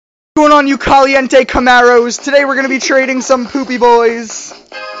going on, you caliente Camaros? Today we're going to be trading some poopy boys.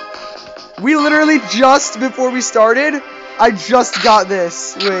 We literally just, before we started, I just got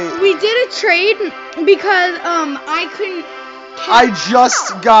this. Wait. We did a trade because, I couldn't... I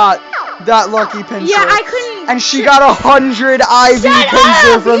just got that lucky pincer. Yeah, I couldn't... And she got 100 IV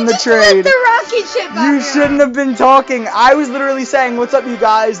pincer from the trade. The rocket ship You shouldn't have been talking. I was literally saying, what's up, you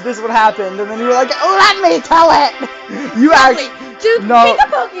guys? This is what happened. And then you were like, let me tell it. You actually... Dude, no. pick a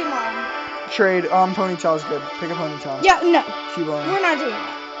Pokemon. Trade. Ponytail's good. Pick a Ponytail. Yeah, no. Cubone. We're not doing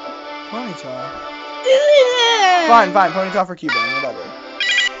that. Ponytail. Fine. Ponytail for Cubone. Whatever.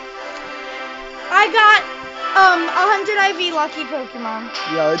 I got 100 IV lucky Pokemon.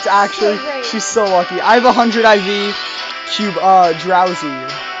 Yeah, it's actually So she's so lucky. I have 100 IV Drowsy.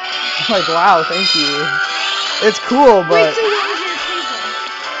 I'm like, wow, thank you. It's cool, but Wait, so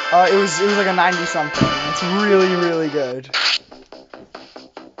what was your it was like a 90 something. It's really good.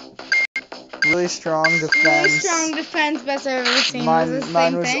 Really strong defense. Really strong defense, best I've ever seen. Mine was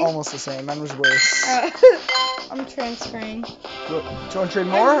thing? almost the same. Mine was worse. I'm transferring. Do you want to trade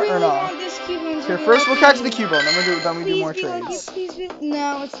more I really or no? want this Cubone. Here, first we'll catch the Cubone, then we do more Please be lucky, trades. please be...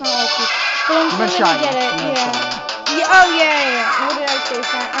 No, it's not lucky. But I'm You've been still gonna shiny. get it. You've been Yeah. Yeah. Oh yeah. What did I say?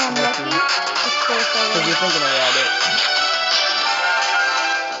 Lucky. Lucky. Of course I Because you're thinking about it.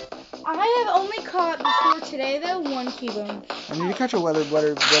 I have only caught before today though one Cubone. I need to catch a weather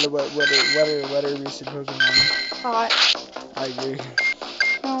boosted Pokemon. Hot. I agree.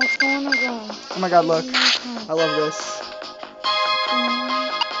 No, it's going to go. Oh my god, look. I love this.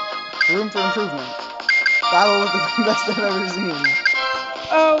 Room for improvement. Battle with the best I've ever seen.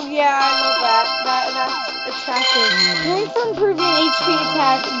 Oh yeah, I love that. That's attractive. Room for improvement, HP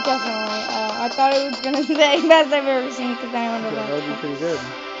attack, definitely. I thought it was gonna say best I've ever seen because I wonder That would be pretty good.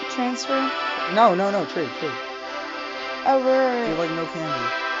 Transfer? No, trade. Oh, You right. have like no candy.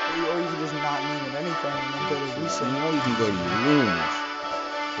 Or you can just not name it anything and then go to Lisa. You know you can go to your rooms.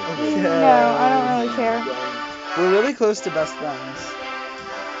 Okay. No, I don't really care. We're really close to best friends.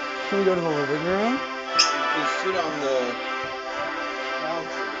 Can we go to the living room? You sit on the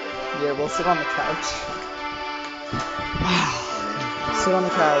couch. Yeah, we'll sit on the couch. Sit on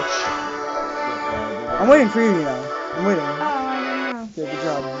the couch. I'm waiting for you, I'm waiting. Oh, I don't know. Yeah, good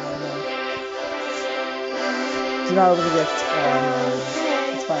job. Do not open the gift.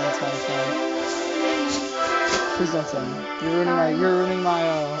 It's fine. Please don't sing. You're ruining my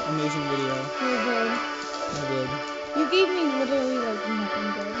amazing video. You're good. I did. You gave me literally like nothing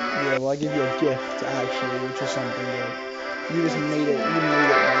good. Yeah, well I gave you a gift actually, which is something good. You just made it. You made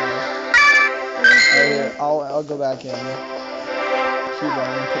it wrong. I'll go back in.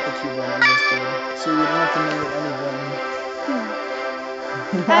 Cubone, put the Cubone in this dude. So you don't have to name it anything.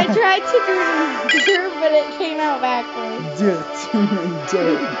 I tried to do it, but it came out backwards. Do it.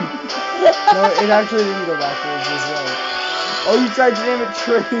 No, it actually didn't go backwards as well. Oh, you tried to name it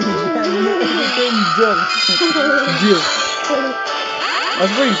Trade, and it became Dirt.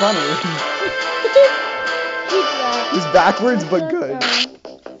 That's pretty funny. It's backwards, but good.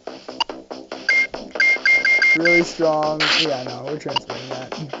 Really strong. Yeah, no, we're transferring that.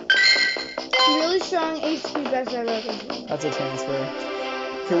 Really strong HP best I've ever seen. That's a transfer.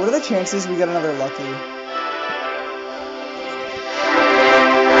 Okay, what are the chances we get another lucky?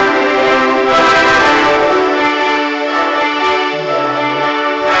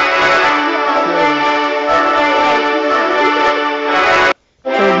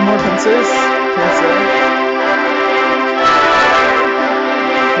 Okay, more pincers.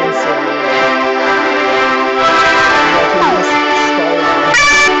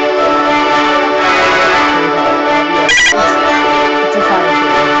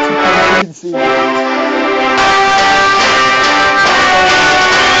 See.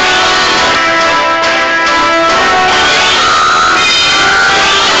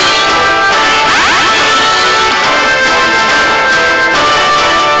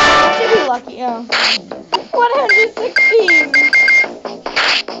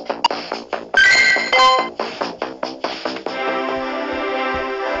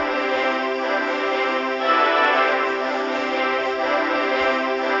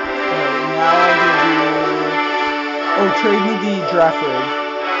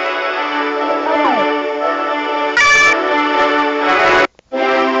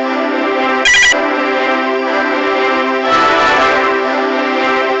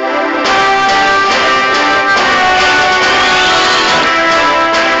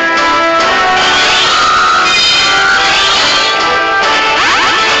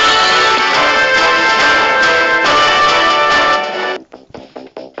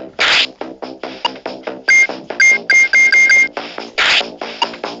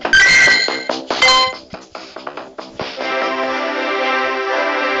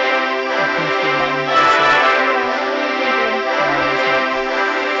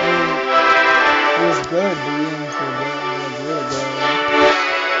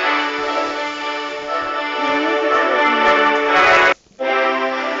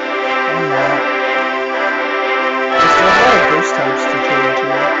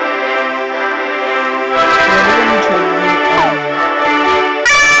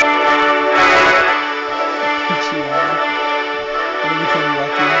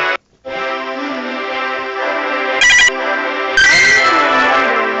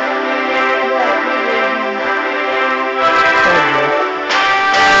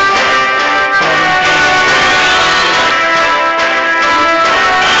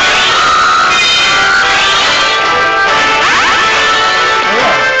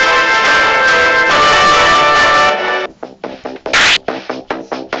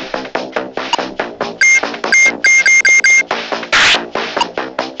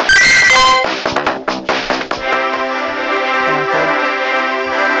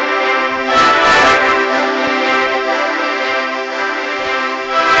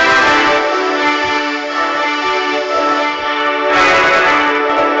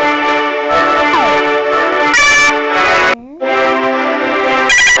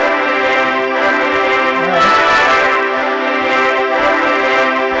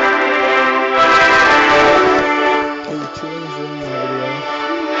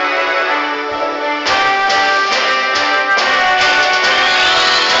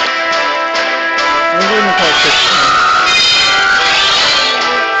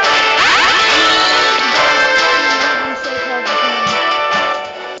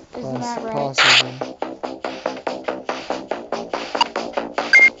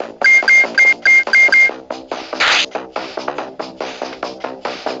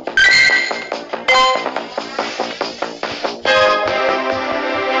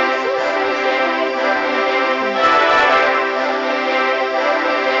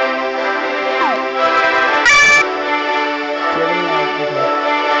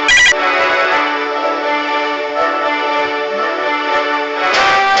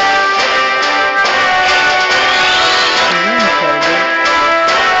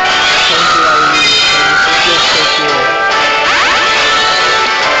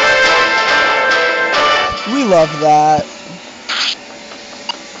 love that.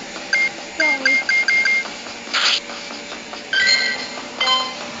 Don't we?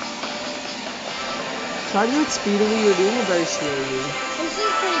 Try to do it speedily. You're doing it very slowly. This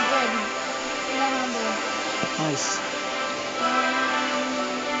is pretty good. Let on do. Nice.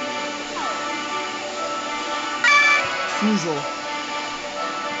 Fusil.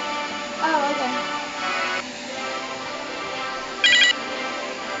 Oh, okay.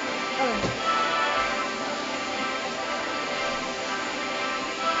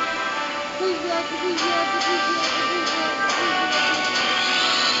 Please be like, please be like, please be like, please be like, please be like.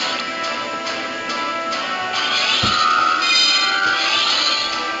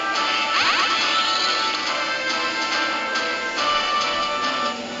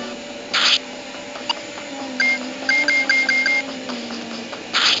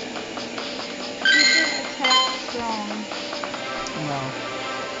 You should attack strong. No.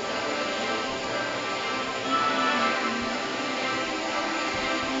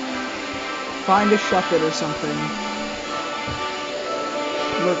 Find a shucket or something.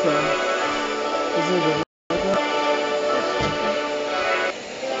 Look her. Is it good?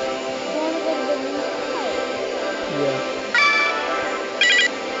 Yeah.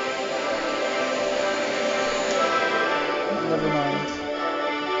 Never mind.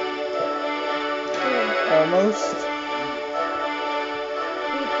 Almost.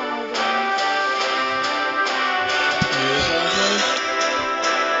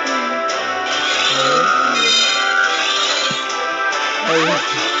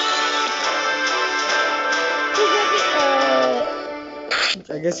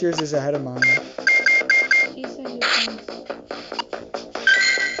 I guess yours is ahead of mine. She said your friends. Do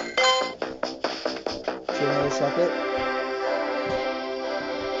you want to suck it?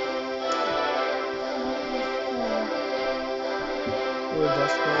 Or a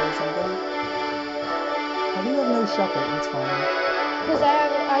dust bowl or something? How do you have no shucket? That's fine. Because I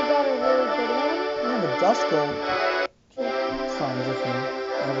got a really good one. You have a dust bowl. It's fine, drifting. I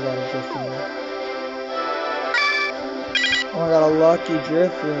have a lot of drifting. Oh, I got a lucky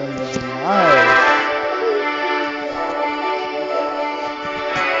drifting. Nice.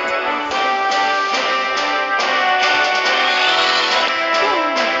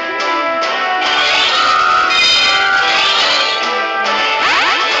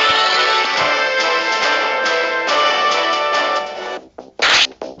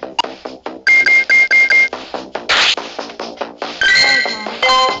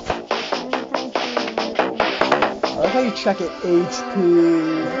 I like how you check it HP.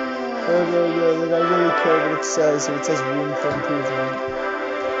 Good. Like, I really care what it says. If it says room for improvement.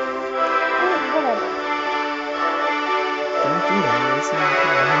 Whatever. Don't do that. You're listening to me.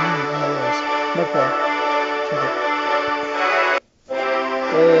 Okay. Check it.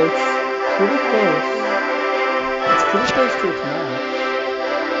 It's pretty close. It's pretty close to its max.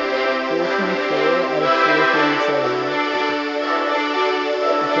 424 out of 437.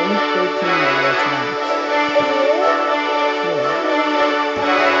 It's only 13 below its max.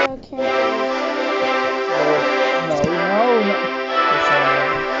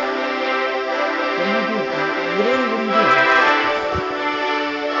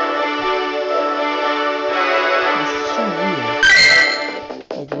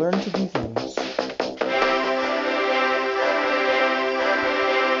 Learn to do things.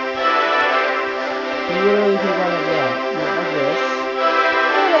 You literally could have gone like that. You went like this.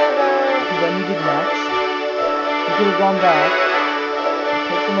 Whatever. Then you did next. You could have gone back.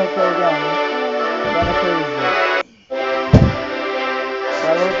 Picked the micro again. Then appraised it.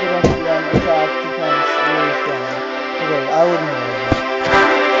 That was the rest of them. Attack, defense, really strong. Okay, I wouldn't have done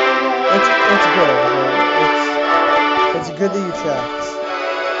that. It's good, but it's good that you checked.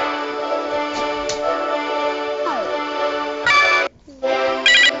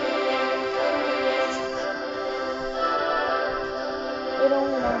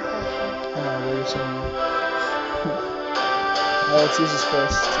 Let's use this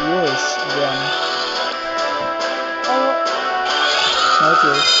first. Yours again. No, it's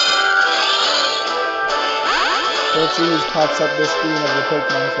yours. Let's use pops up the screen of the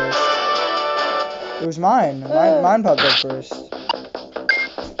Pokemon first. It was mine. Mine popped up first.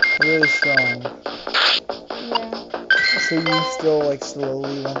 Really strong. Yeah. So you still like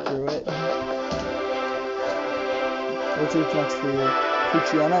slowly went through it. Let's see what's next for you.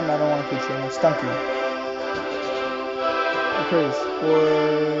 Poochyena, and I don't want a Poochyena. Stunky. Appraise.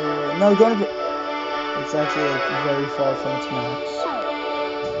 Or no, don't. It's actually like very far from its max.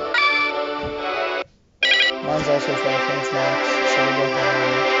 Mine's also far from its max, so we'll go for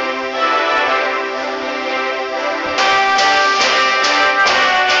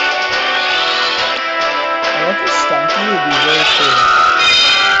I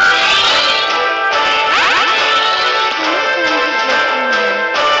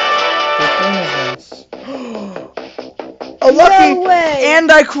And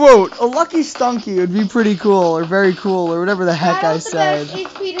I quote, a lucky Stunky would be pretty cool, or very cool, or whatever the heck I said. Battle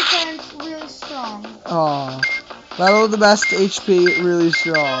with the best HP defense, really strong. Aw. Battle with the best HP, really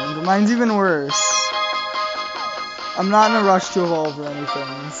strong. Mine's even worse. I'm not in a rush to evolve or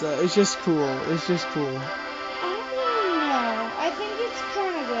anything, so it's just cool. It's just cool. I don't really know. I think it's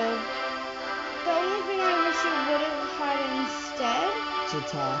kind of good. The only thing I wish it would have had instead It's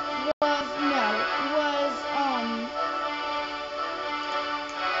attack. was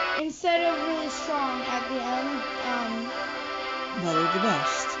instead of really strong at the end, Battle with the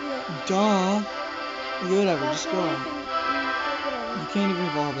best. yeah. Duh. Okay, whatever, That's just the go only on. thing, whatever. You can't even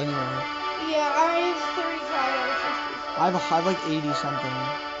evolve anyway. Yeah, I have 35 out of 50. I have like 80 something.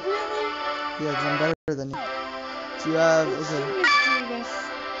 Really? Yeah, because I'm better than you. So you have, Let's okay. do Mischievous.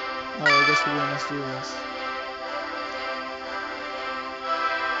 Oh, I guess we must do this.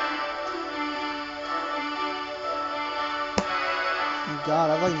 Oh god,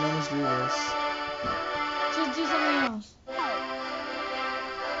 I have like no mischievous. Just do something else. No,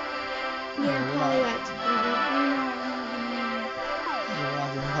 Yeah, we're Poliwag. We're not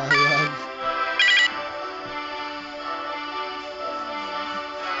doing Poliwag.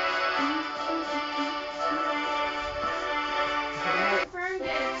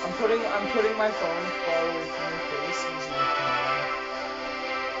 I'm putting my phone far away from your face so you can.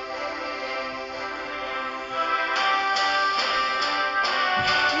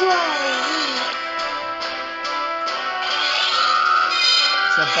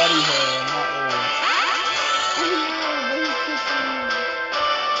 It's a buddy hair, I'm not old.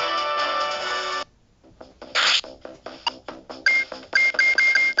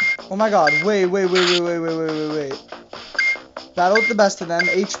 Oh my god, wait. Battle with the best of them,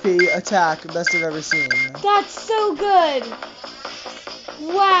 HP, attack, best I've ever seen. That's so good.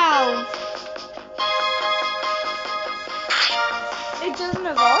 Wow. It doesn't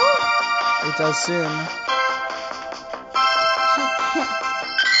evolve? It does soon.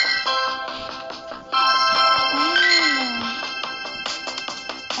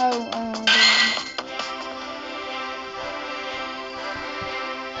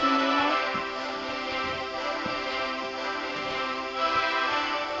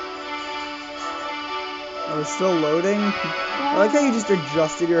 Oh, it's still loading? I like how you just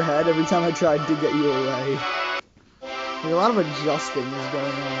adjusted your head every time I tried to get you away. Like, a lot of adjusting is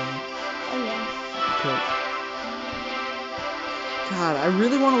going on. Oh, yeah. Okay. God, I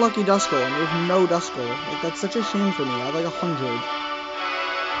really want a Lucky Duskull, and there's no Duskull. Like, that's such a shame for me. I have like 100.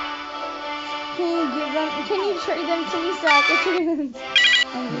 Can you trade them to me so I can trade them?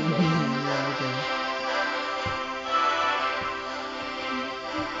 Yeah, okay.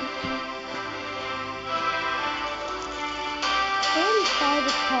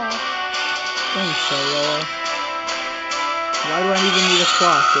 Thanks, Sayella. Why do I even need a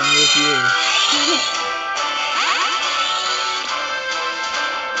clock when with you?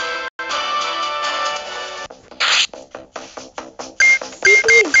 CP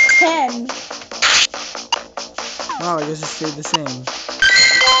is 10. Wow, I guess it stayed the same.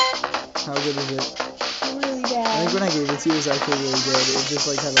 How good is it? Really I bad. think when I gave it to you, it was actually really good. It just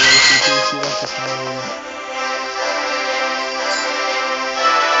like had a low CP, so you have to follow it.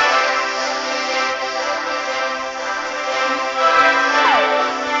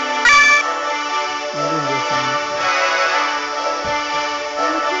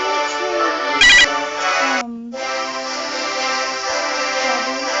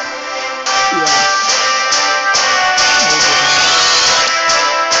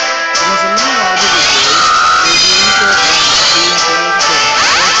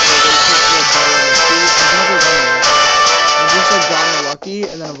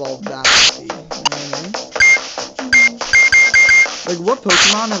 And then evolve that lucky. You know what I mean? Like, what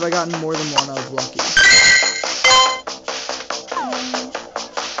Pokemon have I gotten more than one of lucky?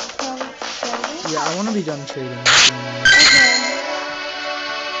 Yeah, I want to be done trading.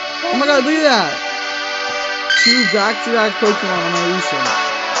 Oh my god, look at that! 2 back-to-back Pokemon on my recent.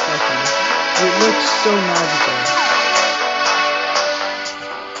 It looks so magical.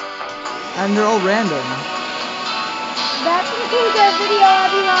 And they're all random. That concludes our video,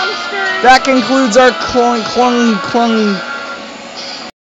 Abby Monster. That concludes our clungy